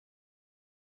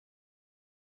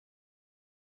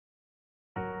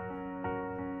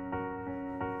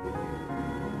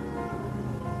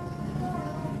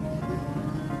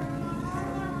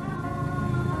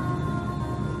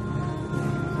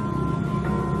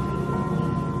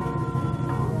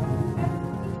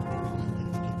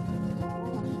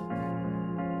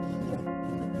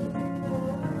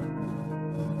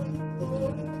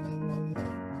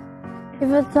If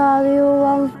I told you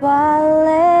I'm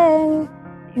falling,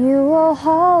 you will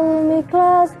hold me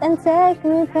close and take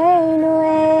me pain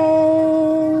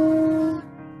away.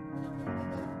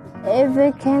 If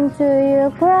it came to you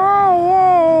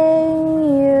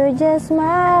crying, you just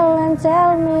smile and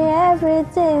tell me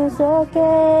everything's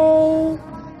okay.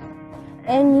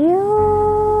 And you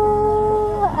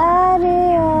are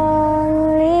the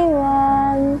only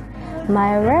one,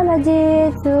 my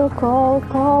remedy to cold,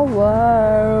 cold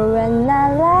world. When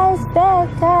I rise back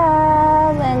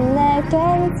up and I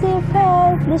can't see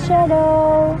past the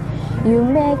shadow, you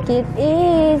make it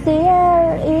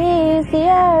easier,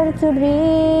 easier to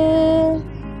breathe.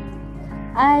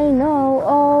 I know,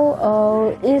 oh,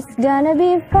 oh, it's gonna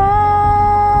be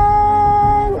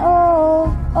fine. Oh,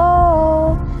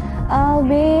 oh, I'll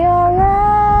be alright,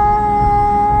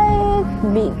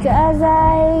 because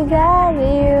I got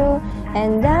you,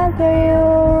 and I'm for you.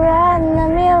 Run a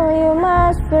million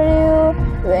miles for you.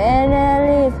 When a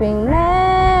living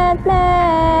mad,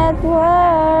 mad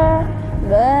world,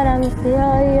 but I'm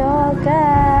still your girl.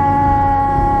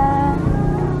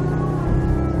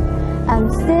 I'm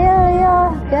still your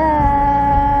girl.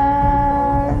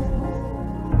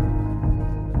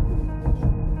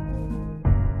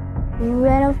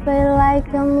 When I feel like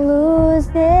I'm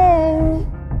losing,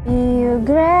 you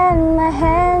grab my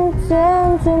hand,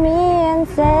 turn to me and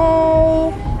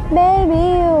say, baby,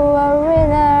 you are a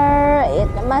winner.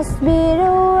 It must be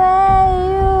the way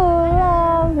you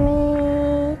love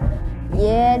me.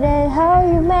 Yeah, that's how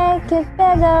you make it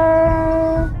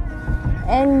better.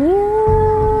 And you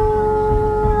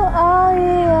are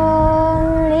the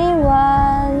only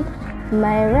one,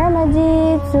 my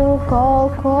remedy to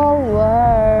cold, cold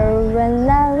world. When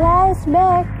I rise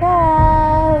back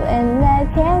up and I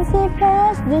can't see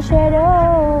past the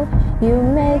shadow, you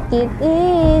make it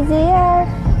easier,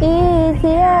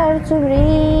 easier to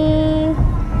breathe.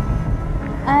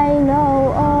 I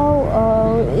know, oh,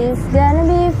 oh, it's gonna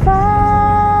be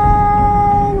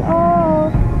fine.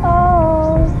 Oh,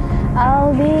 oh,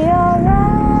 I'll be alright,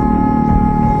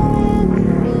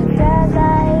 because I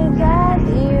got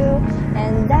you,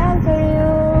 and I'm for you.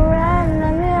 Run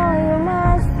a million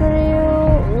miles for you.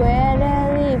 We're the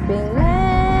living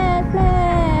mad,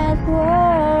 mad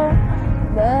world,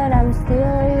 but I'm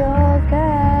still your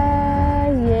girl.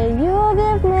 Yeah, you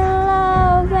give me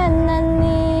love when I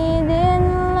need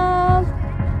love,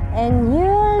 and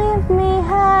you lift me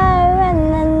high when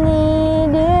I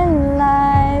need in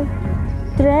life.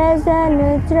 Trust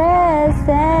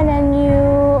and you,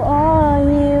 oh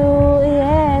you,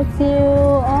 yes you,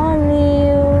 only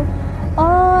you.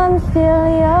 Oh, I'm still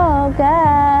your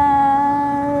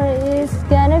girl. It's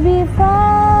gonna be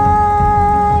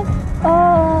fine.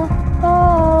 Oh,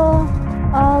 oh,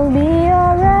 I'll be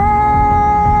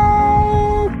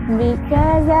alright,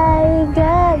 because I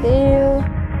got you,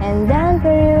 and I'm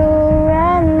for you.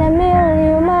 Run a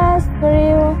million miles for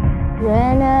you.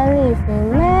 When I live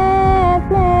in mad,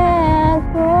 mad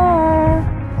world,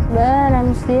 but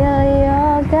I'm still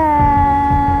your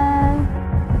girl.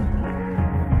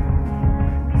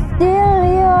 Still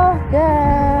your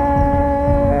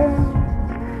girl.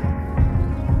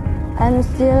 I'm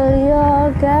still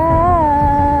your girl.